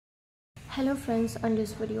Hello friends, on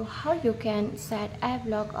this video how you can set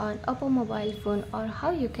Applock on OPPO mobile phone or how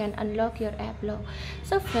you can unlock your Applock.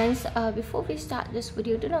 So friends, before we start this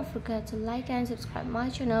video, do not forget to like and subscribe my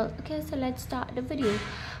channel. Okay, so let's start the video.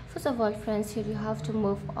 First of all friends, here you have to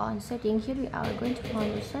move on setting. Here we are going to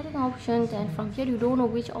find the setting options, and from here you don't know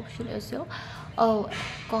which option is your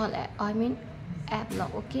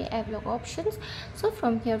Applock. Okay, Applock options. So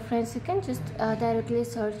from here friends, you can just directly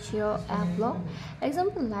search your Applock.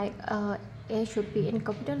 Example like A should be in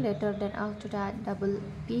capital letter, then after that double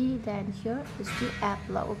P, then here is the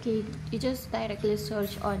Applock. Okay, you just directly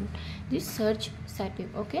search on this search setting.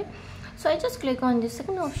 Okay, so I just click on the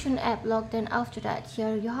second option, Applock. Then after that,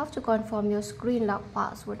 here you have to confirm your screen lock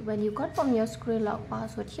password. When you confirm your screen lock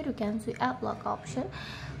password, here you can see Applock option.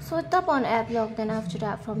 So tap on Applock. Then after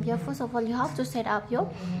that, from here, first of all you have to set up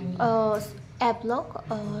your Applock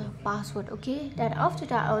password. Okay, then after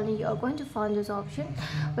that only you are going to find this option.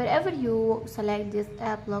 Wherever you select this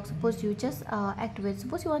Applock, suppose you just activate,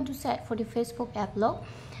 suppose you want to set for the Facebook Applock,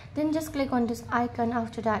 then just click on this icon.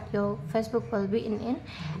 After that your Facebook will be in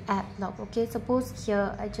Applock. Okay, suppose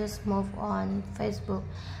here I just move on Facebook,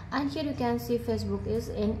 and here you can see Facebook is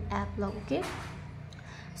in Applock. Okay,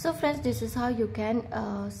 so friends, this is how you can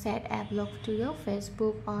set Applock to your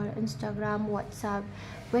Facebook or Instagram, WhatsApp,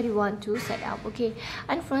 where you want to set up. Okay,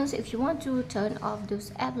 and friends, if you want to turn off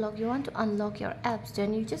this Applock, you want to unlock your apps,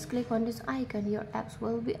 then you just click on this icon, your apps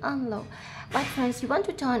will be unlocked. But friends, you want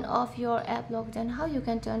to turn off your Applock, then how you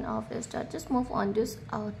can turn off is that just move on this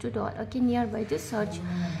two dot, okay, nearby this search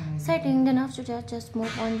setting. Then after that just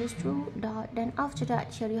move on this two dot, then after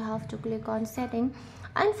that here you have to click on setting,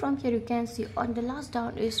 and from here you can see on the last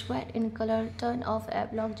down is red in color, turn off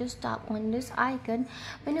Applock. Just tap on this icon.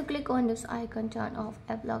 When you click on this icon, turn off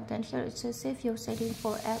Applock, then here it says save your setting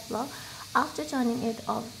for Applock. After turning it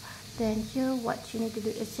off, then here what you need to do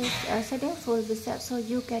is settings will be set, so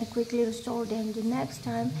you can quickly restore them the next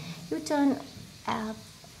time you turn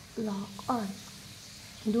Applock on.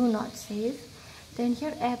 Do not save, then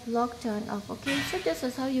here Applock turn off. Okay, so this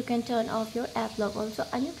is how you can turn off your Applock also,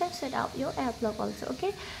 and you can set up your Applock also.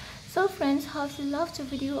 Okay, so friends, hope you loved the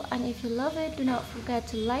video, and if you love it, do not forget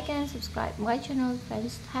to like and subscribe my channel.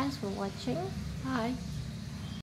 Friends, thanks for watching. Bye.